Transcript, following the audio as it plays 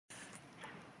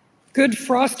Good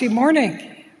frosty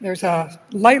morning. There's a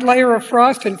light layer of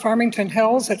frost in Farmington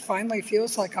Hills. It finally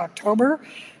feels like October.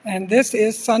 And this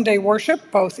is Sunday worship,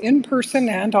 both in person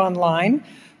and online,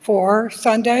 for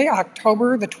Sunday,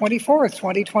 October the 24th,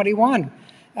 2021,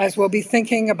 as we'll be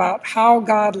thinking about how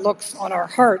God looks on our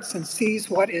hearts and sees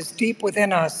what is deep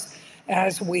within us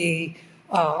as we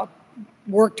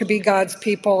work to be God's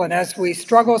people and as we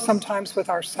struggle sometimes with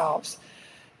ourselves.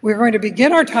 We're going to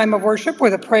begin our time of worship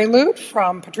with a prelude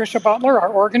from Patricia Butler, our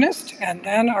organist, and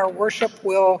then our worship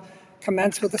will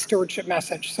commence with a stewardship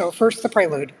message. So first, the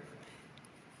prelude.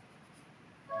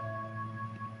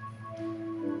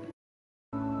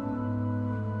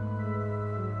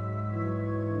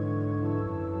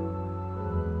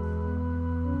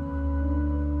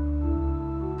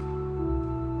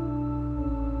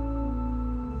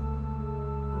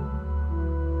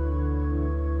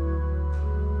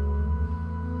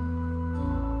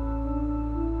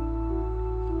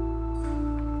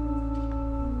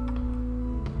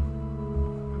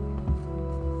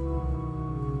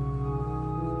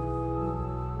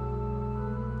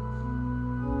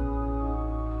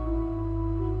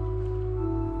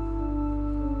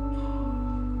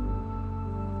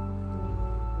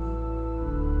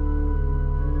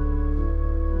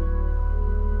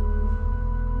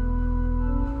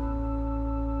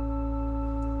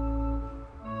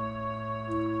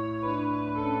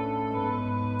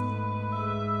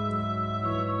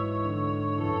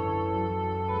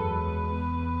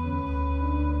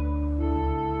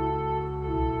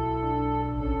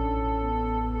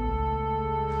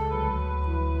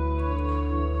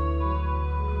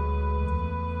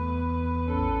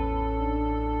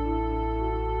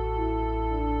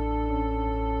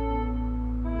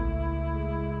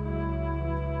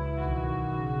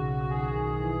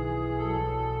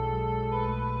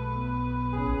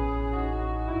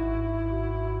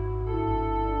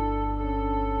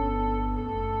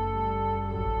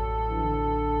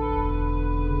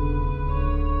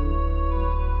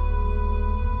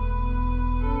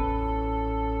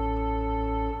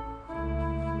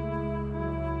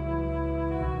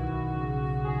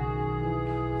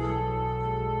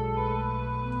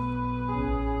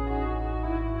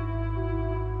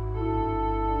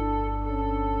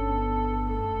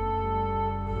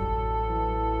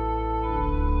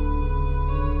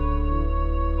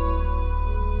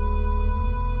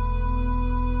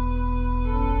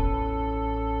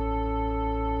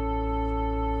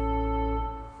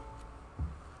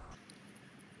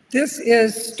 This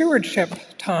is stewardship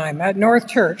time at North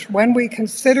Church, when we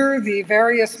consider the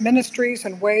various ministries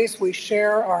and ways we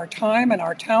share our time and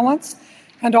our talents,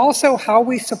 and also how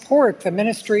we support the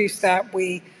ministries that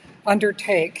we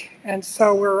undertake. And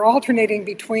so we're alternating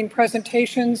between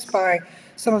presentations by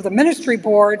some of the ministry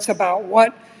boards about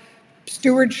what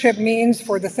stewardship means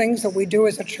for the things that we do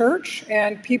as a church,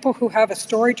 and people who have a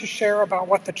story to share about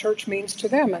what the church means to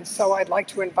them. And so I'd like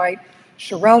to invite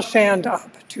Sherelle Shand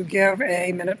up to give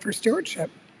a minute for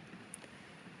stewardship.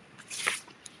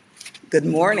 Good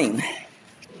morning.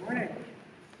 Good morning.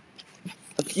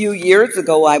 A few years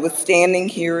ago, I was standing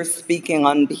here speaking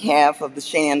on behalf of the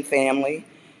Shand family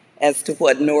as to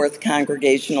what North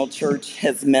Congregational Church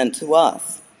has meant to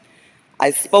us.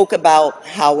 I spoke about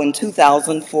how in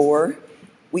 2004,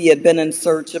 we had been in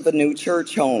search of a new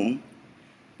church home.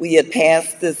 We had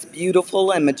passed this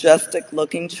beautiful and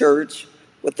majestic-looking church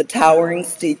with the towering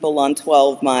steeple on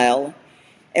 12 Mile,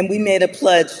 and we made a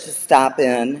pledge to stop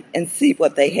in and see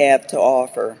what they have to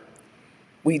offer.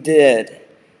 We did,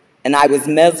 and I was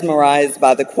mesmerized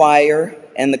by the choir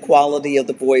and the quality of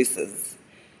the voices.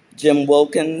 Jim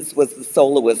Wilkins was the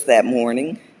soloist that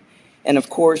morning, and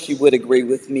of course you would agree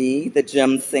with me that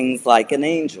Jim sings like an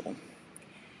angel.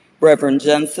 Reverend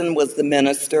Jensen was the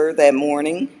minister that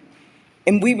morning,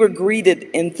 and we were greeted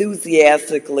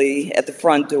enthusiastically at the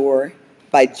front door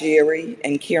by Jerry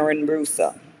and Karen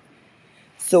Russa.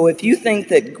 So if you think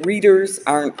that greeters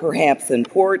aren't perhaps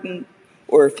important,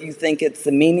 or if you think it's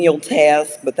a menial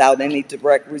task without any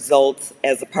direct results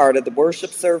as a part of the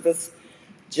worship service,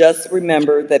 just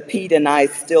remember that Pete and I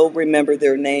still remember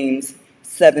their names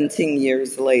 17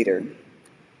 years later.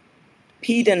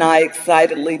 Pete and I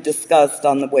excitedly discussed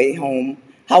on the way home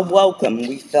how welcome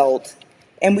we felt,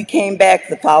 and we came back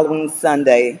the following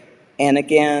Sunday, and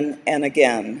again and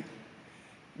again.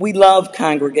 We love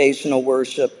congregational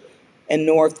worship, and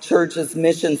North Church's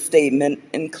mission statement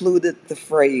included the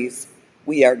phrase,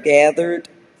 "We are gathered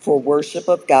for worship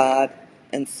of God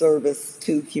and service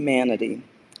to humanity."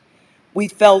 We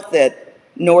felt that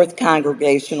North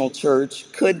Congregational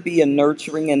Church could be a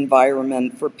nurturing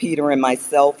environment for Peter and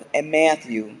myself and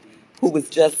Matthew, who was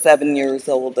just 7 years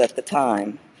old at the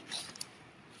time.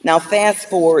 Now, fast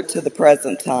forward to the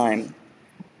present time.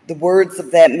 The words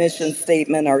of that mission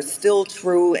statement are still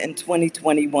true in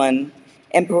 2021,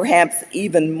 and perhaps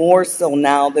even more so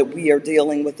now that we are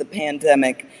dealing with the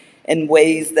pandemic in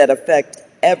ways that affect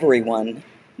everyone,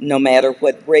 no matter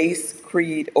what race,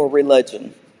 creed, or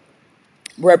religion.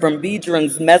 Reverend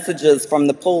Biedron's messages from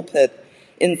the pulpit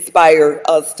inspire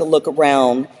us to look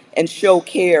around and show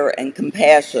care and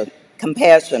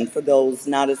compassion for those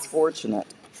not as fortunate.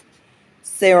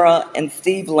 Sarah and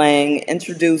Steve Lang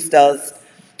introduced us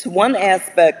to one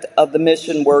aspect of the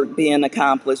mission work being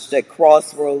accomplished at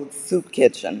Crossroads Soup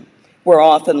Kitchen, where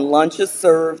often lunch is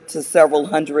served to several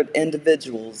hundred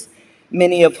individuals,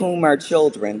 many of whom are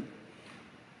children.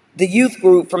 The youth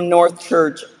group from North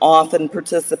Church often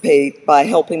participate by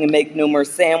helping to make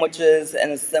numerous sandwiches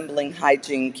and assembling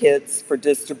hygiene kits for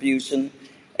distribution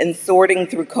and sorting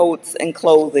through coats and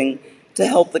clothing to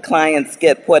help the clients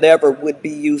get whatever would be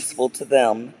useful to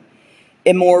them.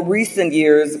 In more recent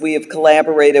years, we have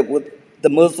collaborated with the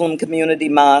Muslim Community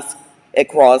Mosque at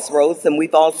Crossroads, and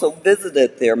we've also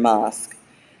visited their mosque.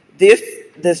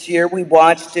 This year, we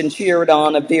watched and cheered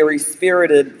on a very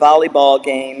spirited volleyball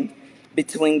game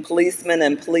between policemen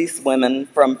and policewomen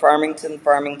from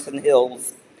Farmington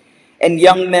Hills, and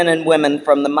young men and women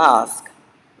from the mosque,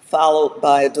 followed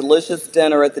by a delicious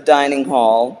dinner at the dining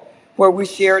hall, where we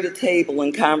shared a table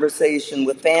and conversation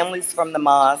with families from the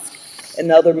mosque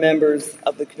and other members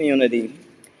of the community.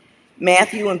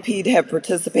 Matthew and Pete have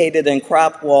participated in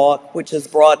Crop Walk, which has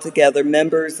brought together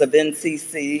members of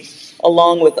NCC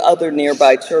along with other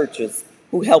nearby churches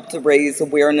who help to raise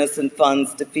awareness and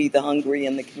funds to feed the hungry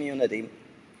in the community.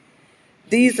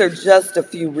 These are just a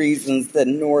few reasons that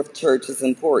North Church is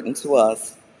important to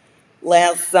us.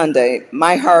 Last Sunday,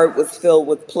 my heart was filled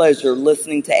with pleasure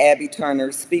listening to Abby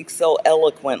Turner speak so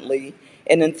eloquently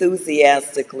and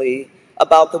enthusiastically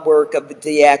about the work of the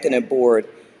Diaconate Board,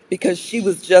 because she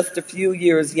was just a few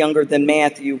years younger than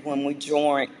Matthew when we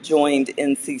joined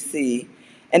NCC,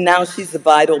 and now she's a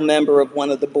vital member of one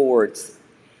of the boards.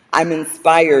 I'm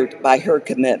inspired by her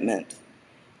commitment.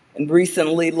 And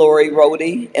recently, Lori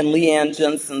Rohde and Leanne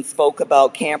Jensen spoke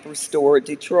about Camp Restore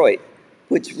Detroit,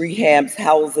 which rehabs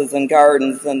houses and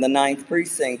gardens in the 9th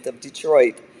Precinct of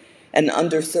Detroit, an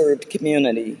underserved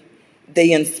community.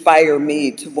 They inspire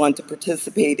me to want to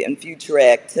participate in future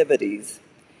activities.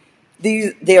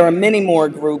 There are many more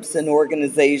groups and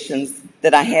organizations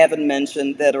that I haven't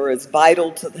mentioned that are as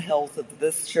vital to the health of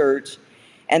this church,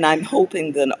 and I'm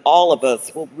hoping that all of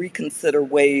us will reconsider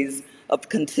ways of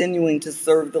continuing to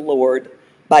serve the Lord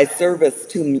by service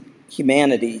to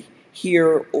humanity,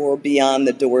 here or beyond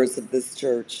the doors of this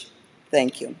church.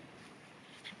 Thank you.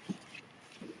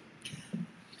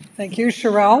 Thank you,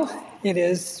 Sherelle. It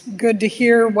is good to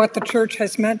hear what the church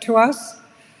has meant to us.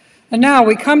 And now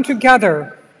we come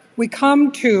together. We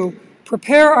come to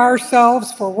prepare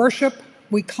ourselves for worship.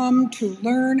 We come to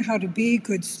learn how to be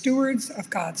good stewards of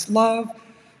God's love.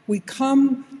 We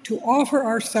come to offer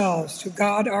ourselves to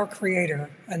God, our Creator.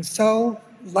 And so,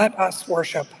 let us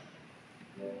worship.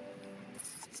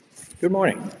 Good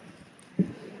morning.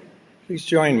 Please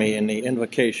join me in the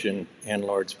invocation and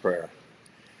Lord's Prayer.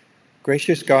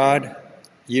 Gracious God,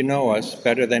 you know us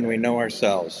better than we know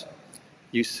ourselves.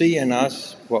 You see in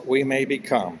us what we may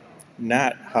become,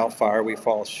 not how far we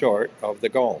fall short of the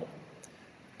goal.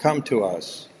 Come to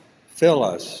us, fill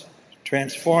us,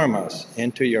 transform us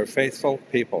into your faithful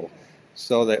people,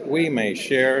 so that we may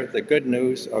share the good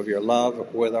news of your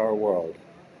love with our world.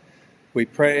 We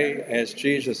pray as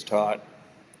Jesus taught,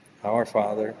 Our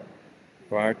Father,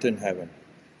 who art in heaven,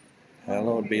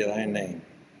 hallowed be thy name.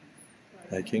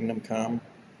 Thy kingdom come,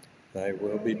 thy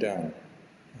will be done,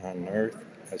 on earth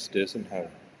as it is in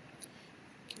heaven.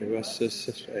 Give us this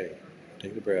day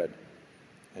daily bread,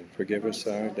 and forgive us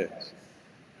our debts,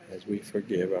 as we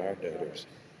forgive our debtors.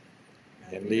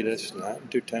 And lead us not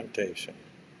into temptation,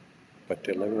 but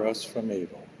deliver us from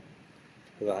evil.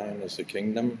 For thine is the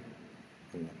kingdom,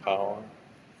 and the power,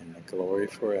 and the glory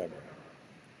forever.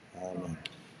 Amen.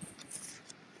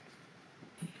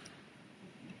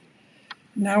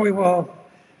 Now we will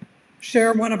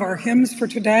share one of our hymns for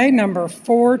today, number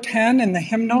 410 in the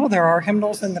hymnal. There are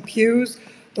hymnals in the pews.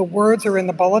 The words are in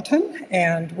the bulletin,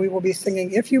 and we will be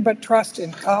singing If You But Trust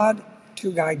in God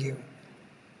to Guide You.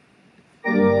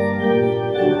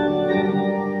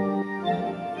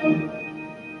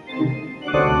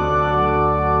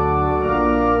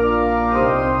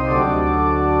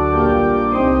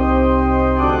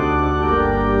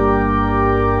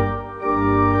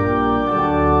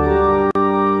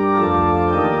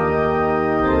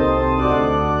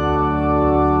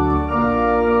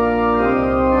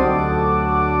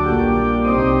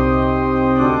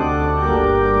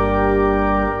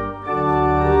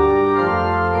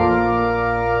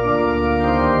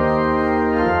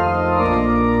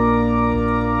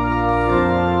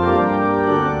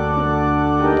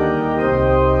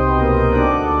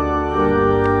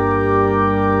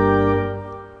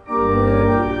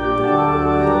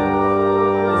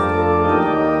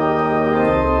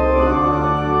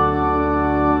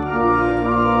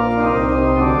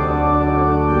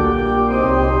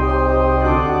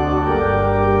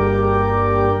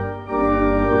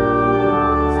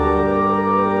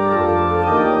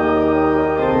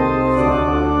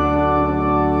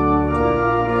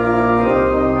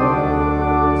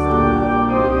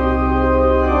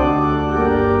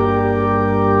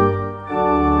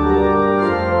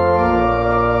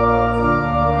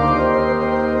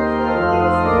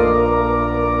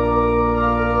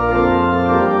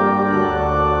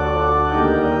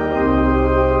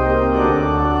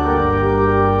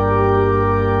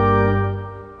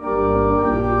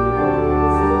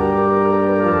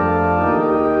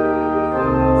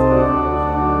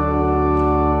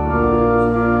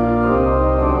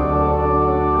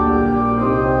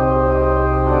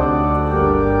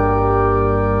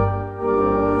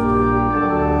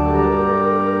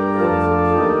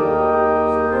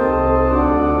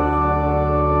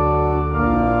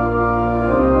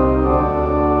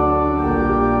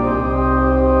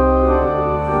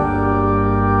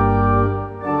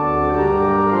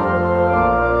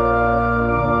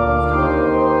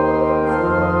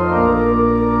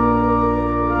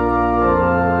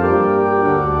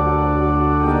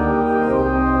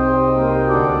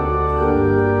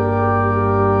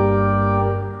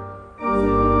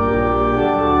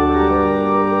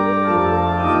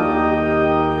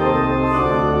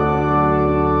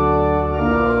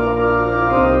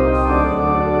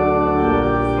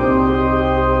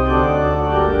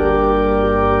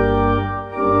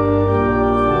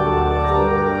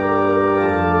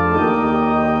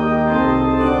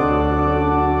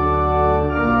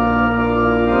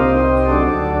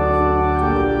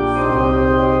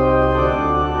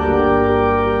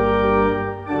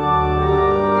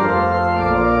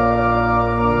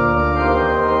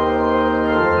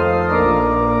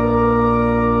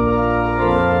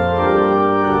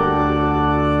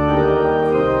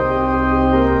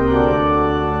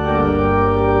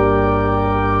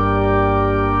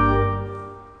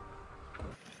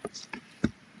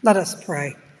 Let us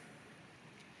pray.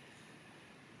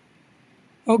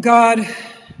 O God,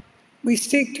 we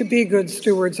seek to be good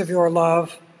stewards of your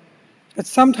love, but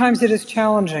sometimes it is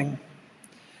challenging.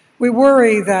 We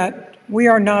worry that we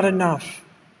are not enough.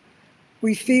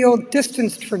 We feel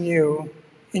distanced from you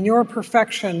in your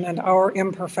perfection and our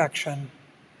imperfection.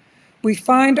 We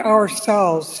find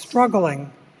ourselves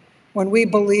struggling when we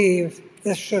believe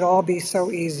this should all be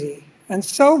so easy. And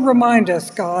so remind us,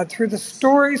 God, through the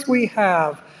stories we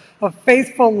have of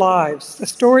faithful lives, the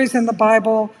stories in the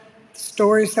Bible, the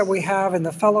stories that we have in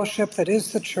the fellowship that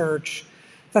is the church,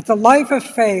 that the life of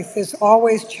faith is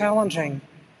always challenging,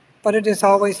 but it is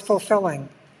always fulfilling.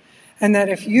 And that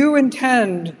if you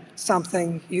intend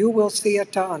something, you will see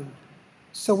it done.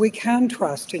 So we can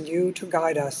trust in you to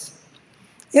guide us.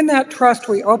 In that trust,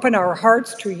 we open our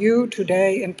hearts to you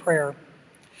today in prayer.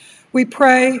 We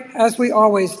pray, as we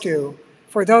always do,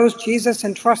 for those Jesus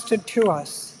entrusted to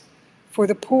us, for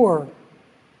the poor,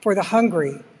 for the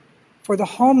hungry, for the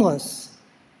homeless,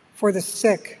 for the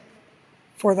sick,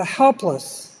 for the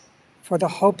helpless, for the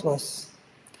hopeless.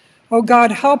 Oh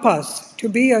God, help us to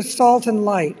be as salt and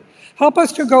light. Help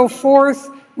us to go forth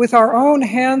with our own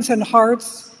hands and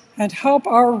hearts, and help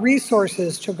our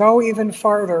resources to go even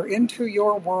farther into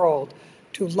your world,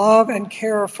 to love and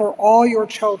care for all your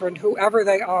children, whoever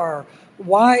they are,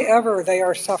 why ever they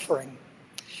are suffering.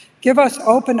 Give us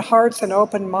open hearts and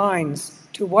open minds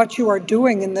to what you are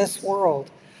doing in this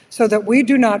world, so that we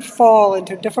do not fall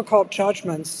into difficult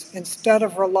judgments instead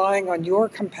of relying on your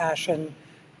compassion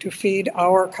to feed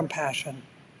our compassion.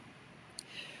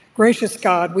 Gracious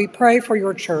God, we pray for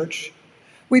your church.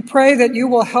 We pray that you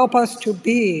will help us to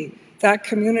be that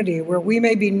community where we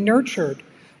may be nurtured,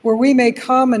 where we may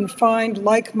come and find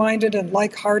like-minded and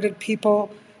like-hearted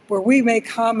people, where we may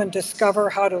come and discover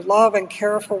how to love and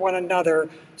care for one another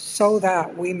so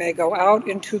that we may go out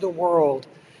into the world,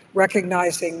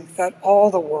 recognizing that all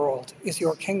the world is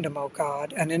your kingdom, O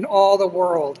God, and in all the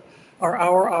world are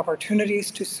our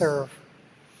opportunities to serve.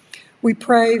 We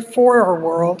pray for our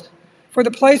world, for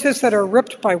the places that are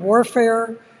ripped by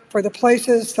warfare, for the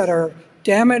places that are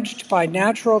damaged by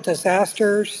natural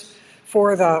disasters,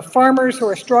 for the farmers who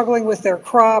are struggling with their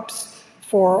crops,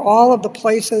 for all of the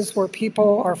places where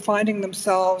people are finding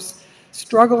themselves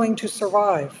struggling to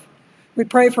survive. We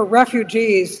pray for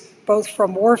refugees, both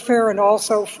from warfare and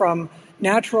also from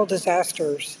natural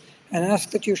disasters, and ask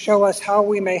that you show us how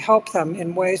we may help them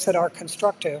in ways that are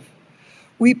constructive.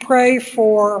 We pray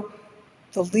for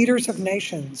the leaders of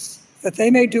nations, that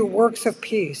they may do works of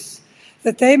peace,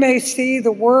 that they may see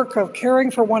the work of caring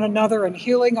for one another and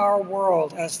healing our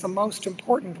world as the most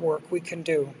important work we can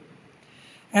do.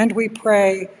 And we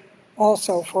pray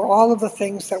also for all of the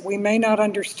things that we may not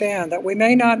understand, that we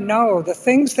may not know, the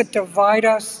things that divide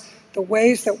us, the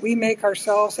ways that we make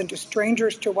ourselves into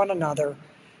strangers to one another,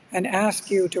 and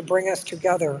ask you to bring us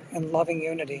together in loving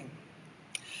unity.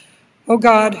 Oh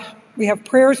God, we have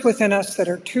prayers within us that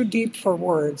are too deep for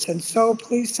words, and so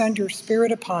please send your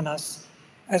Spirit upon us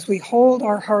as we hold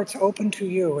our hearts open to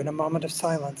you in a moment of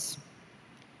silence.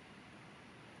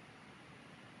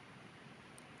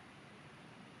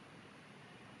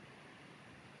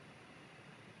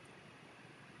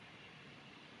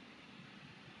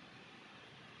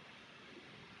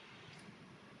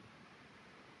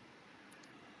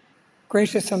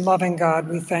 Gracious and loving God,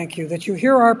 we thank you that you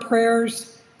hear our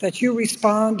prayers, that you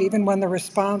respond even when the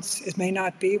response may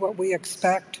not be what we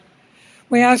expect.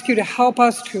 We ask you to help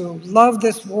us to love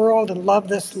this world and love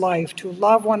this life, to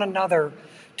love one another,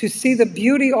 to see the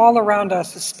beauty all around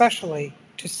us, especially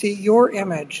to see your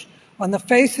image on the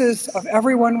faces of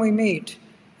everyone we meet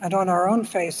and on our own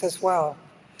face as well.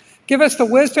 Give us the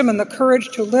wisdom and the courage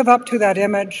to live up to that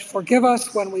image. Forgive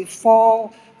us when we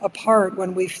fall apart,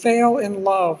 when we fail in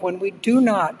love, when we do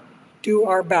not do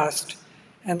our best,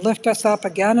 and lift us up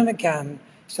again and again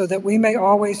so that we may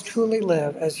always truly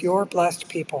live as your blessed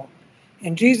people.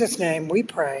 In Jesus' name we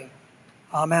pray.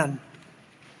 Amen.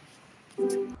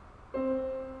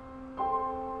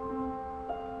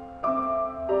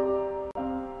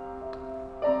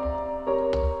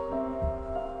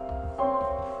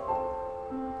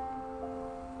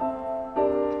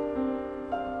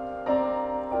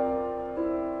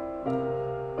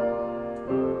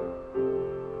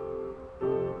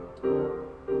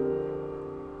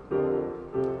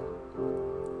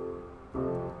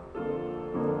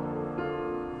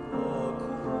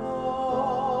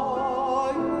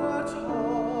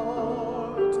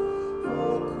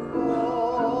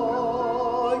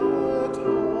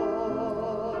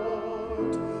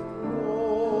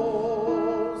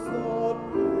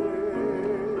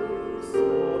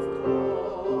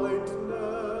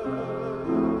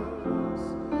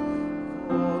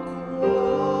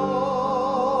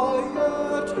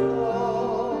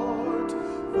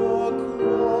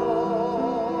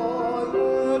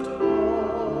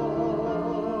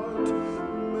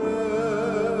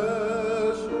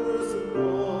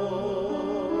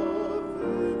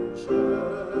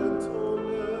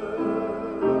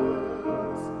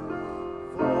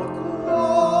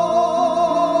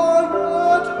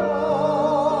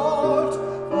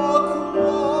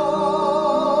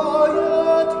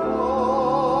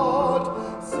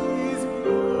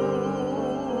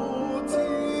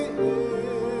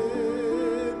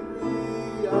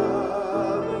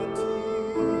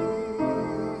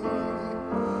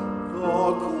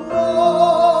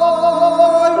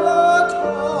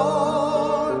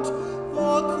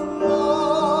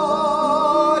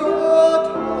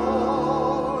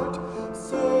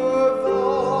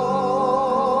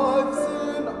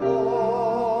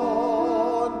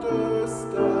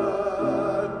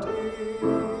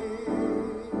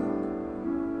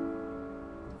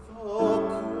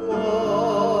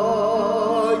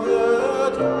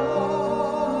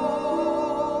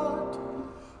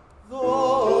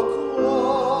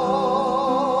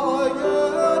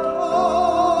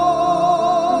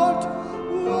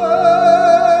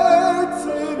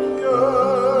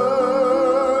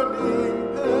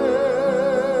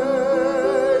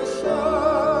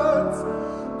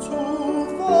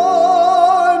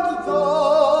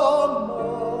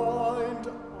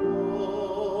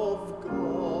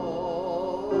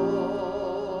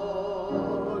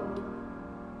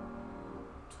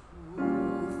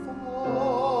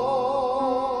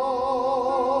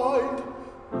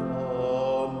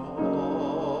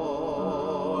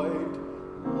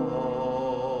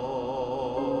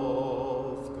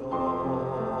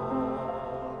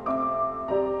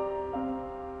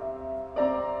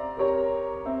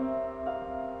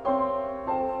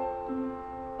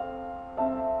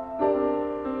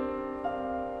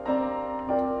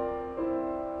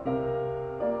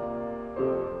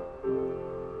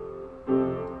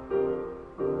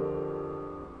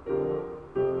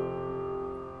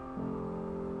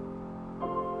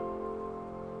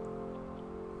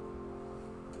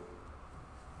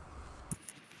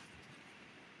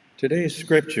 Today's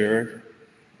scripture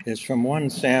is from 1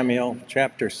 Samuel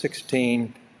chapter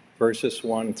 16, verses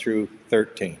 1 through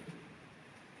 13.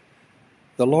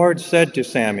 The Lord said to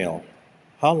Samuel,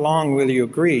 "How long will you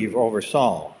grieve over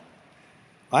Saul?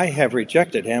 I have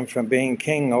rejected him from being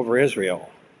king over Israel.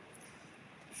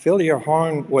 Fill your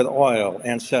horn with oil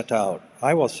and set out.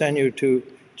 I will send you to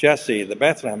Jesse the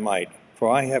Bethlehemite,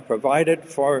 for I have provided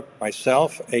for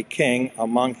myself a king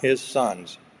among his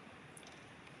sons."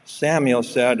 Samuel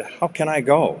said, "How can I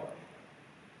go?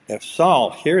 If Saul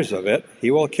hears of it, he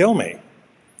will kill me."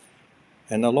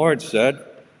 And the Lord said,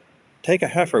 "Take a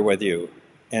heifer with you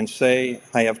and say,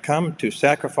 'I have come to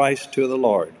sacrifice to the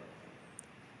Lord.'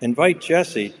 Invite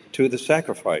Jesse to the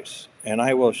sacrifice, and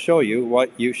I will show you what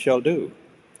you shall do.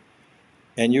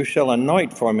 And you shall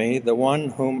anoint for me the one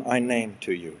whom I name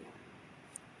to you."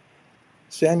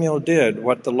 Samuel did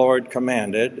what the Lord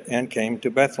commanded and came to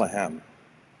Bethlehem.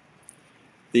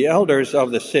 The elders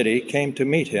of the city came to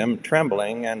meet him,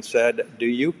 trembling, and said, "Do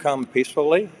you come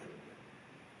peacefully?"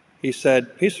 He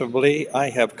said, "Peaceably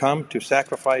I have come to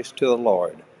sacrifice to the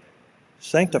Lord.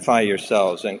 Sanctify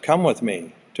yourselves and come with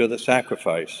me to the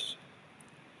sacrifice."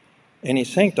 And he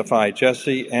sanctified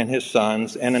Jesse and his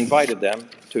sons and invited them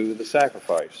to the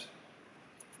sacrifice.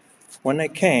 When they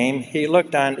came, he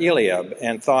looked on Eliab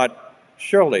and thought,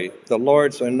 "Surely the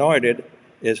Lord's anointed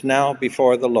is now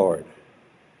before the Lord."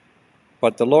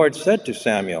 But the Lord said to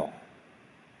Samuel,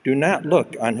 "Do not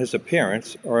look on his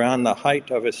appearance or on the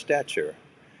height of his stature,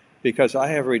 because I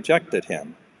have rejected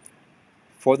him.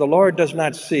 For the Lord does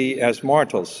not see as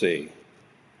mortals see.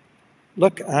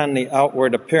 Look on the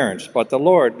outward appearance, but the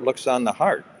Lord looks on the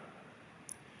heart."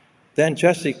 Then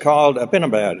Jesse called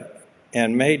Abinadab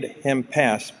and made him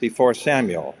pass before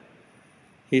Samuel.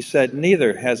 He said,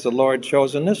 "Neither has the Lord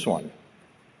chosen this one."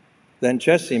 Then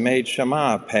Jesse made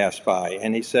Shammah pass by,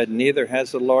 and he said, "Neither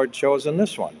has the Lord chosen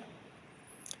this one."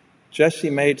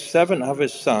 Jesse made 7 of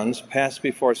his sons pass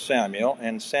before Samuel,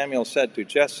 and Samuel said to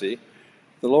Jesse,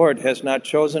 "The Lord has not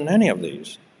chosen any of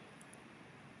these."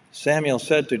 Samuel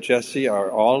said to Jesse,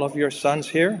 "Are all of your sons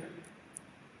here?"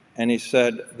 And he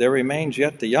said, "There remains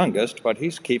yet the youngest, but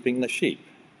he's keeping the sheep."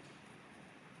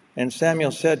 And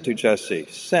Samuel said to Jesse,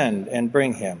 "Send and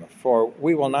bring him, for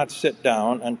we will not sit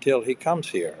down until he comes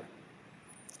here."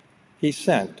 He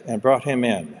sent and brought him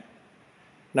in.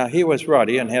 Now he was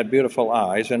ruddy and had beautiful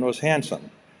eyes and was handsome.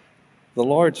 The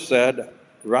Lord said,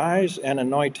 "Rise and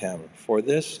anoint him, for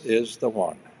this is the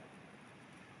one."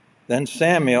 Then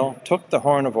Samuel took the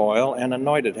horn of oil and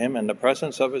anointed him in the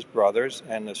presence of his brothers,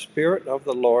 and the Spirit of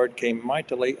the Lord came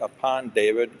mightily upon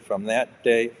David from that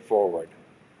day forward.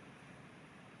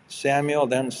 Samuel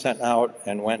then sent out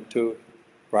and went to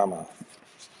Ramah.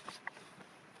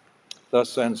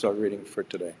 Thus ends our reading for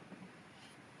today.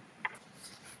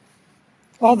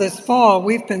 All this fall,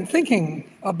 we've been thinking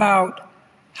about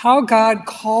how God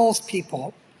calls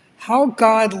people, how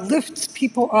God lifts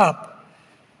people up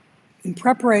in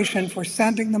preparation for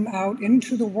sending them out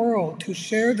into the world to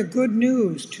share the good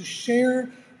news, to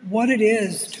share what it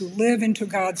is to live into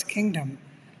God's kingdom,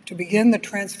 to begin the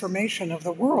transformation of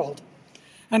the world.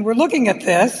 And we're looking at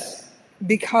this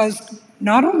because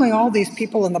not only all these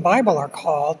people in the Bible are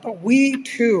called, but we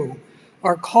too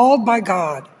are called by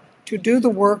God to do the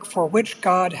work for which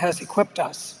God has equipped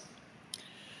us.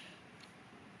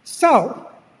 So,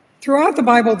 throughout the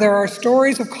Bible, there are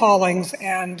stories of callings,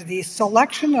 and the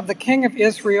selection of the king of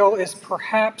Israel is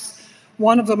perhaps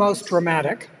one of the most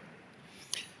dramatic.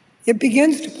 It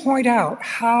begins to point out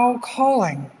how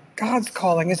God's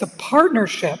calling, is a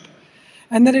partnership,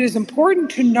 and that it is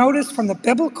important to notice from the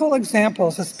biblical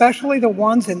examples, especially the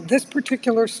ones in this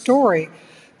particular story,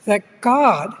 that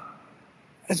God,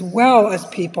 as well as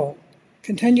people,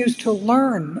 continues to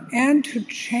learn and to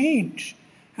change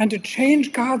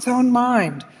God's own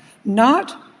mind,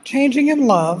 not changing in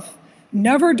love,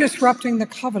 never disrupting the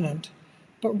covenant,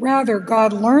 but rather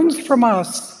God learns from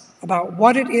us about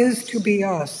what it is to be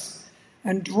us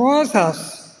and draws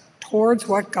us towards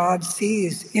what God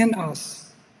sees in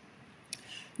us.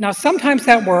 Now, sometimes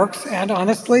that works, and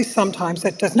honestly, sometimes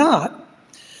it does not.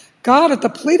 God, at the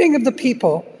pleading of the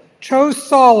people, chose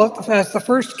Saul as the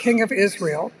first king of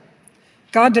Israel.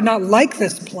 God did not like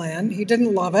this plan. He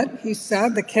didn't love it. He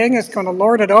said, the king is going to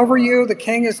lord it over you. The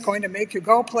king is going to make you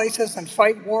go places and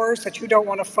fight wars that you don't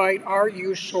want to fight. Are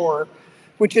you sure?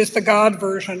 Which is the God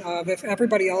version of, if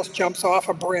everybody else jumps off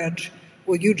a bridge,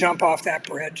 will you jump off that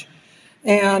bridge?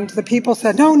 And the people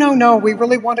said, no, we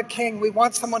really want a king. We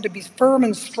want someone to be firm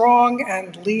and strong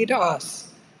and lead us.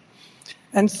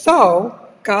 And so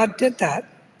God did that.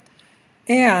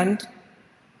 And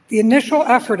the initial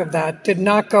effort of that did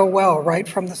not go well right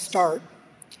from the start.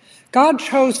 God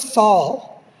chose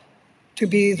Saul to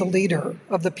be the leader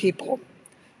of the people.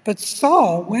 But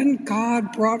Saul, when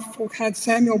God had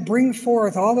Samuel bring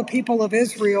forth all the people of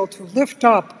Israel to lift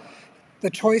up the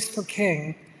choice for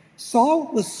king,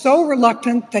 Saul was so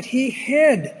reluctant that he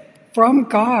hid from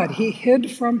God. He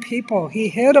hid from people. He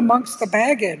hid amongst the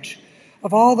baggage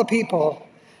of all the people.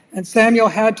 And Samuel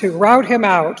had to rout him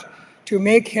out to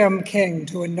make him king,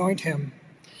 to anoint him.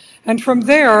 And from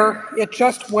there, it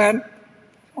just went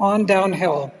on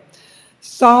downhill.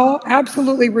 Saul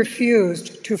absolutely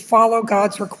refused to follow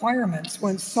God's requirements.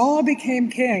 When Saul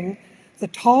became king, the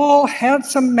tall,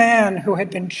 handsome man who had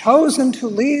been chosen to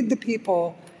lead the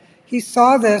people, he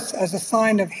saw this as a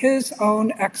sign of his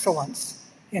own excellence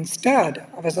instead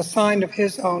of as a sign of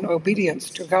his own obedience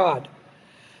to God.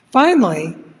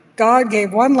 Finally, God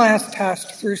gave one last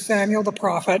test through Samuel the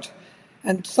prophet,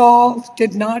 and Saul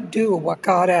did not do what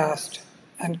God asked,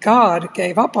 and God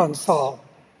gave up on Saul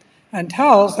and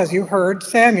tells, as you heard,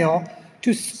 Samuel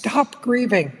to stop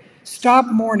grieving, stop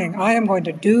mourning. I am going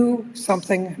to do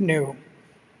something new.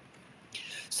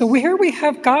 So here we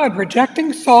have God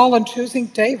rejecting Saul and choosing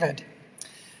David.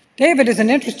 David is an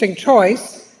interesting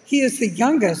choice. He is the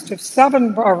youngest of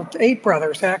 7 or 8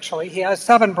 brothers, actually. He has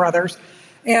 7 brothers.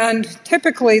 And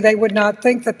typically they would not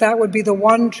think that that would be the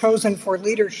one chosen for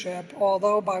leadership,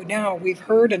 although by now we've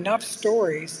heard enough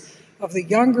stories of the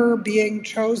younger being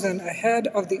chosen ahead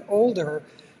of the older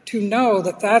to know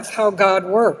that that's how God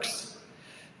works.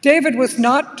 David was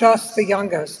not just the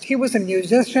youngest. He was a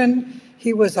musician.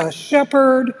 He was a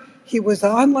shepherd. He was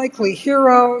an unlikely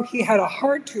hero. He had a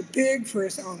heart too big for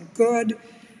his own good.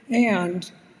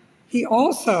 And he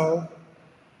also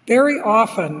very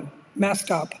often messed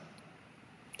up.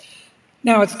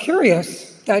 Now, it's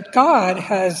curious that God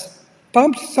has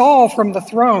bumped Saul from the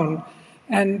throne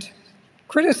and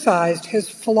criticized his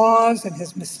flaws and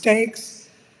his mistakes,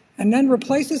 and then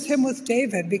replaces him with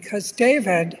David because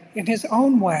David, in his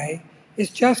own way, is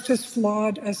just as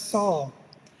flawed as Saul.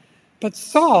 But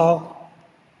Saul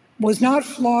was not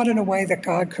flawed in a way that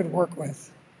God could work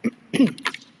with.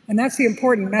 And that's the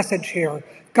important message here.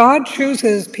 God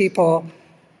chooses people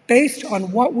based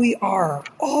on what we are,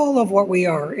 all of what we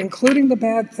are, including the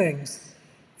bad things.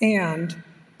 And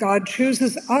God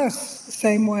chooses us the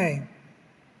same way.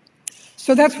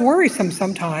 So that's worrisome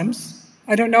sometimes.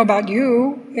 I don't know about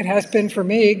you. It has been for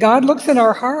me. God looks in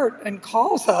our heart and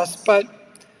calls us, but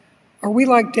are we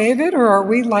like David or are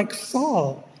we like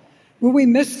Saul? Will we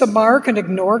miss the mark and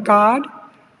ignore God?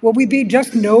 Will we be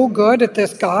just no good at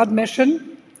this God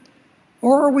mission?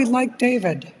 Or are we like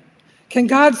David? Can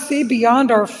God see beyond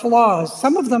our flaws?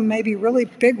 Some of them may be really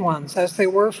big ones, as they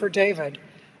were for David,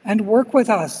 and work with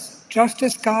us just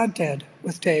as God did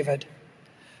with David.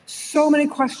 So many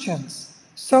questions,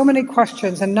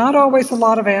 and not always a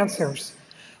lot of answers.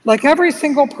 Like every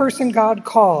single person God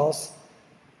calls,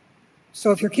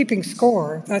 so if you're keeping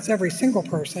score, that's every single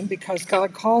person, because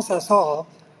God calls us all,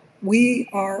 we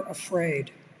are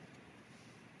afraid.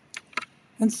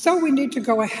 And so we need to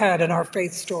go ahead in our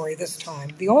faith story this time.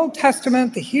 The Old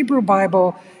Testament, the Hebrew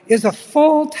Bible, is a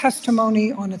full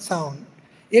testimony on its own.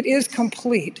 It is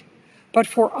complete. But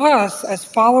for us, as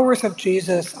followers of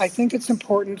Jesus, I think it's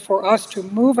important for us to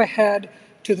move ahead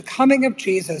to the coming of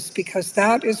Jesus, because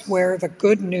that is where the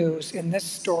good news in this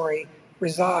story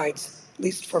resides, at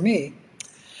least for me.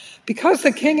 Because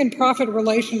the king and prophet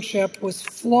relationship was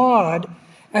flawed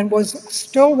and was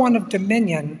still one of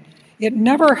dominion, it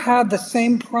never had the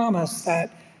same promise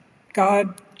that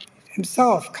God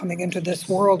himself coming into this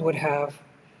world would have.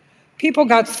 People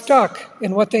got stuck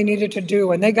in what they needed to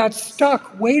do, and they got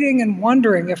stuck waiting and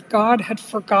wondering if God had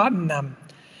forgotten them.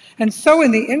 And so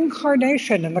in the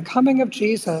incarnation and the coming of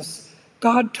Jesus,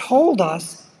 God told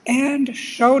us and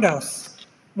showed us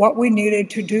what we needed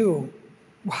to do,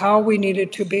 how we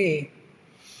needed to be.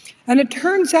 And it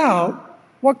turns out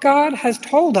what God has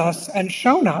told us and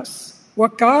shown us,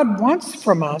 what God wants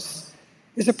from us,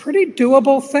 is a pretty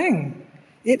doable thing.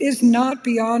 It is not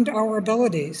beyond our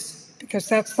abilities, because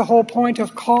that's the whole point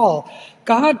of call.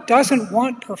 God doesn't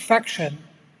want perfection.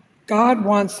 God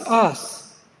wants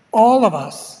us, all of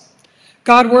us.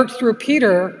 God worked through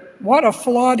Peter. What a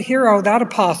flawed hero that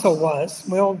apostle was.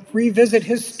 We'll revisit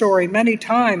his story many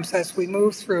times as we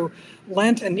move through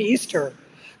Lent and Easter.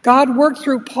 God worked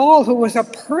through Paul, who was a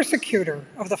persecutor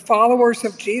of the followers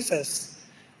of Jesus,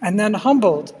 and then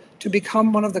humbled to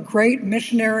become one of the great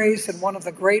missionaries and one of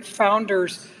the great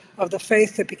founders of the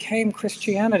faith that became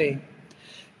Christianity.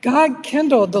 God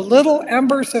kindled the little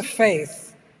embers of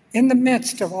faith in the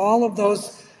midst of all of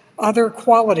those other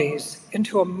qualities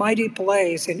into a mighty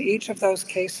blaze in each of those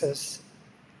cases.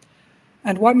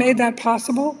 And what made that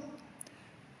possible?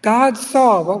 God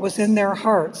saw what was in their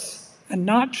hearts and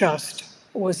not just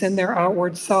what was in their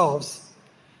outward selves.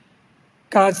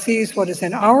 God sees what is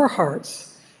in our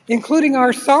hearts, including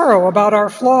our sorrow about our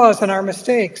flaws and our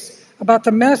mistakes, about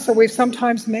the mess that we've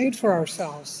sometimes made for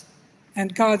ourselves.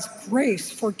 And God's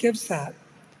grace forgives that.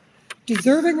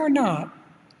 Deserving or not,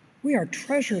 we are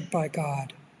treasured by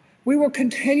God. We will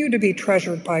continue to be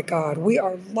treasured by God. We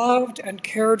are loved and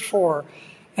cared for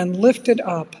and lifted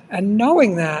up. And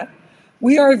knowing that,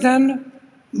 we are then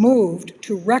moved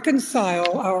to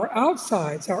reconcile our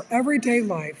outsides, our everyday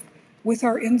life, with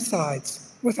our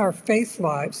insides, with our faith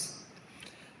lives.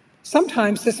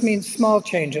 Sometimes this means small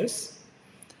changes,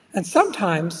 and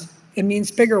sometimes it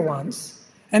means bigger ones.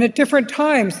 And at different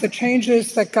times, the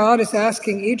changes that God is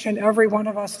asking each and every one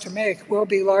of us to make will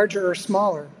be larger or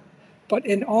smaller. But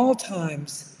in all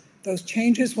times, those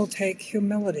changes will take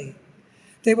humility.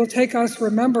 They will take us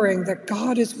remembering that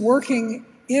God is working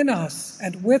in us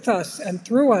and with us and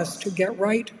through us to get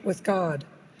right with God.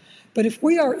 But if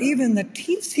we are even the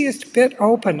teensiest bit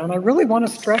open, and I really want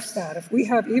to stress that, if we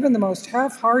have even the most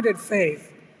half-hearted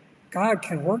faith, God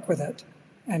can work with it,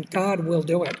 and God will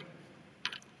do it.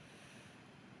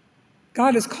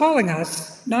 God is calling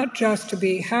us not just to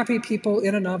be happy people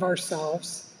in and of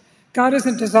ourselves. God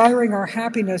isn't desiring our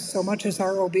happiness so much as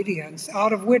our obedience,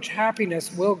 out of which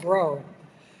happiness will grow.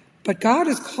 But God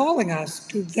is calling us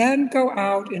to then go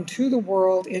out into the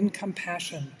world in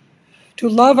compassion, to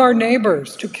love our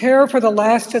neighbors, to care for the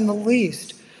last and the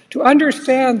least, to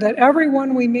understand that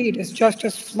everyone we meet is just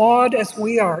as flawed as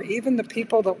we are, even the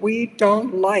people that we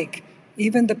don't like,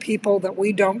 even the people that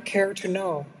we don't care to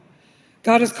know.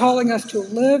 God is calling us to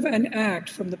live and act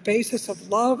from the basis of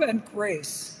love and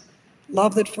grace,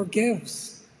 love that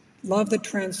forgives, love that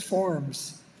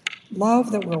transforms,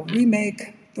 love that will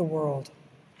remake the world.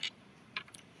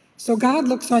 So God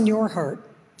looks on your heart,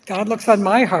 God looks on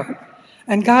my heart,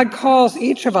 and God calls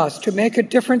each of us to make a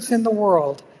difference in the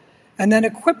world, and then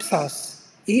equips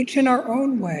us, each in our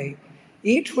own way,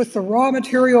 each with the raw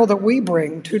material that we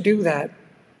bring to do that.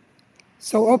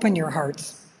 So open your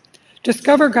hearts.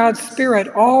 Discover God's Spirit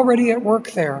already at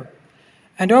work there,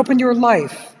 and open your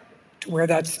life to where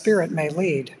that Spirit may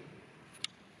lead.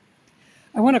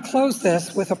 I want to close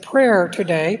this with a prayer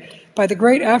today by the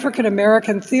great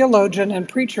African-American theologian and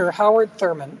preacher Howard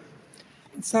Thurman.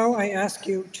 And so I ask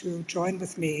you to join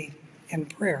with me in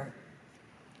prayer.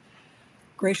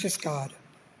 Gracious God,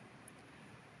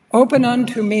 open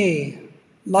unto me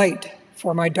light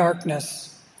for my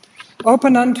darkness.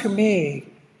 Open unto me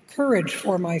courage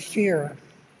for my fear.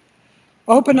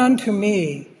 Open unto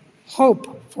me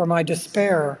hope for my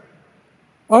despair.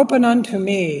 Open unto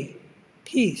me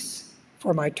peace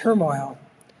for my turmoil.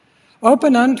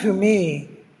 Open unto me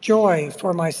joy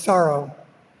for my sorrow.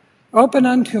 Open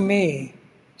unto me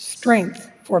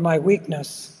strength for my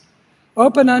weakness.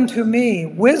 Open unto me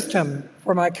wisdom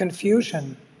for my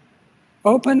confusion.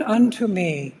 Open unto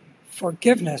me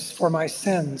forgiveness for my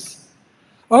sins.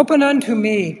 Open unto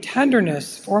me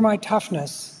tenderness for my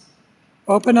toughness.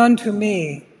 Open unto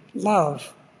me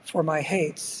love for my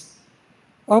hates.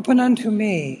 Open unto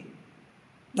me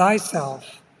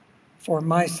thyself for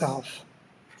myself.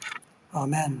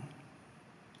 Amen.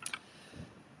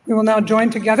 We will now join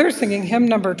together singing hymn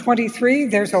number 23,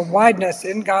 There's a Wideness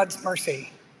in God's Mercy.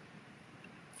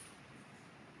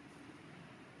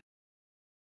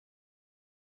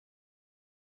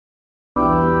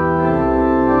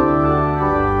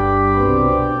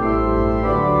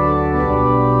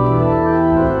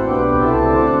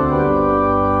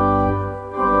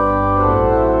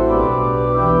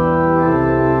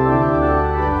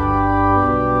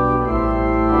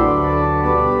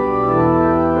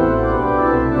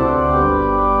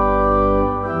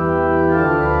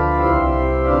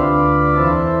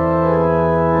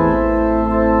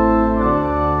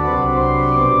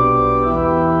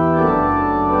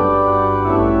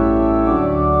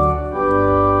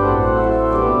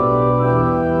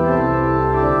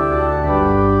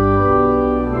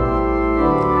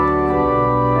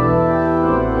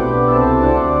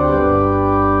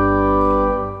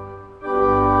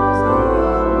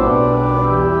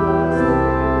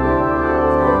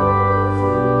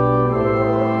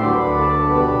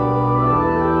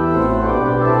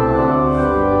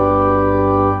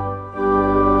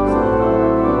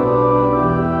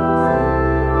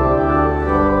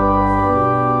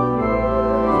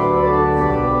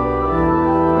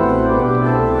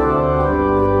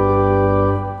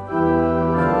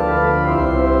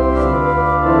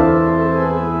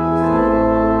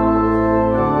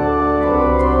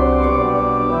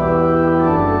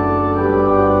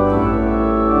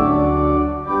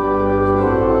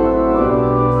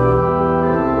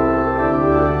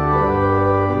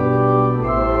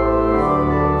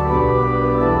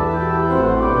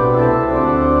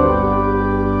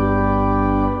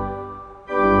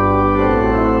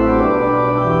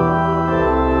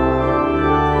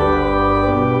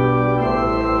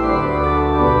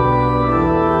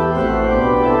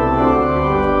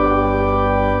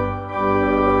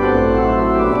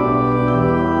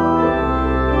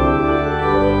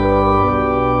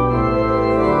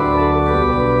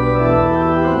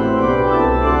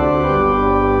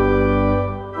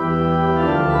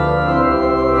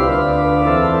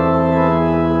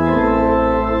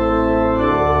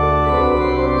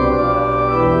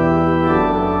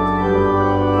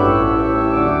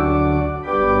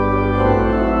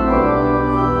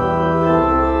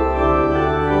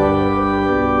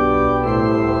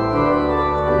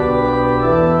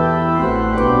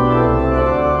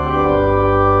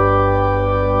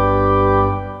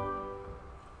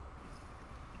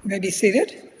 be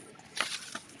seated.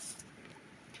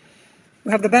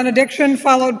 We have the benediction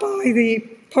followed by the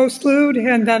postlude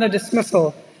and then a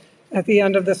dismissal at the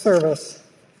end of the service.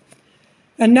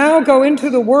 And now go into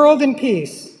the world in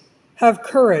peace. Have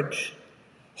courage.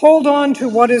 Hold on to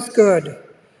what is good.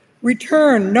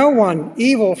 Return no one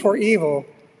evil for evil.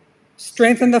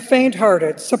 Strengthen the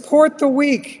faint-hearted. Support the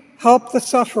weak. Help the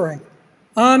suffering.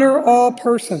 Honor all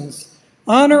persons.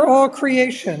 Honor all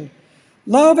creation.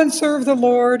 Love and serve the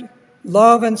Lord.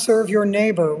 Love and serve your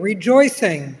neighbor,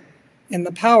 rejoicing in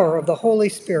the power of the Holy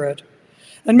Spirit.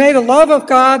 And may the love of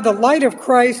God, the light of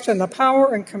Christ, and the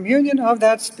power and communion of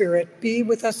that Spirit be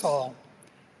with us all.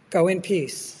 Go in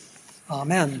peace.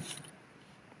 Amen.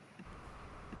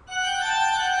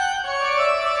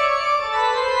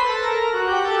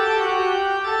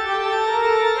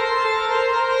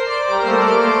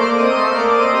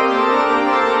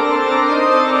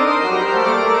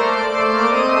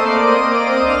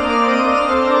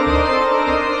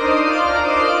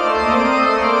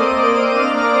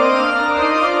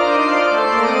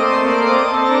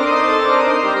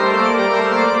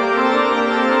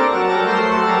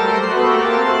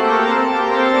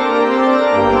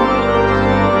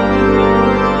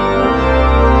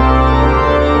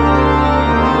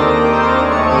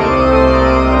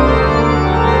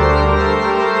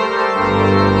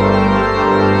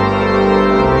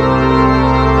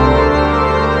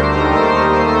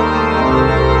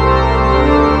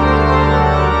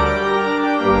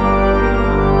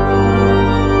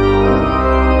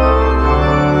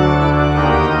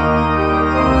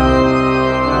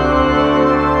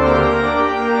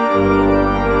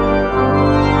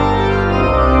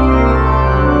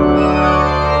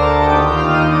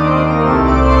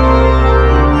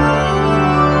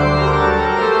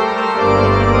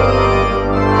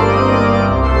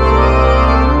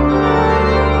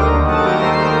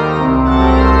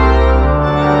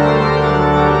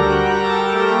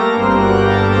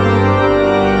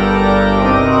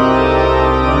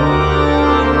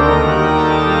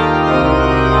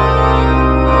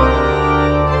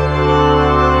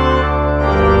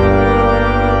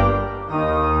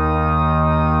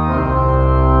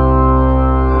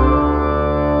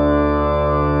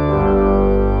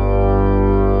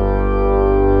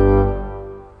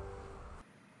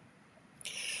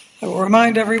 I will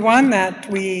remind everyone that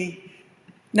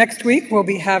next week we'll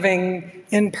be having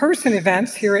in-person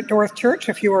events here at North Church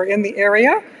if you are in the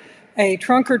area. A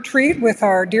trunk or treat with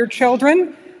our dear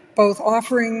children, both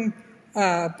offering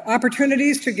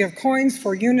opportunities to give coins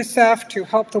for UNICEF to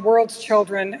help the world's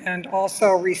children and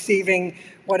also receiving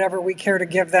whatever we care to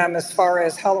give them as far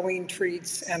as Halloween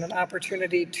treats and an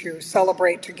opportunity to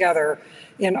celebrate together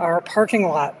in our parking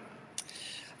lot.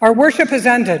 Our worship has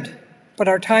ended, but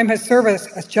our time of service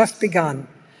has just begun.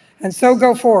 And so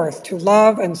go forth to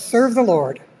love and serve the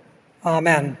Lord.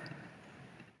 Amen.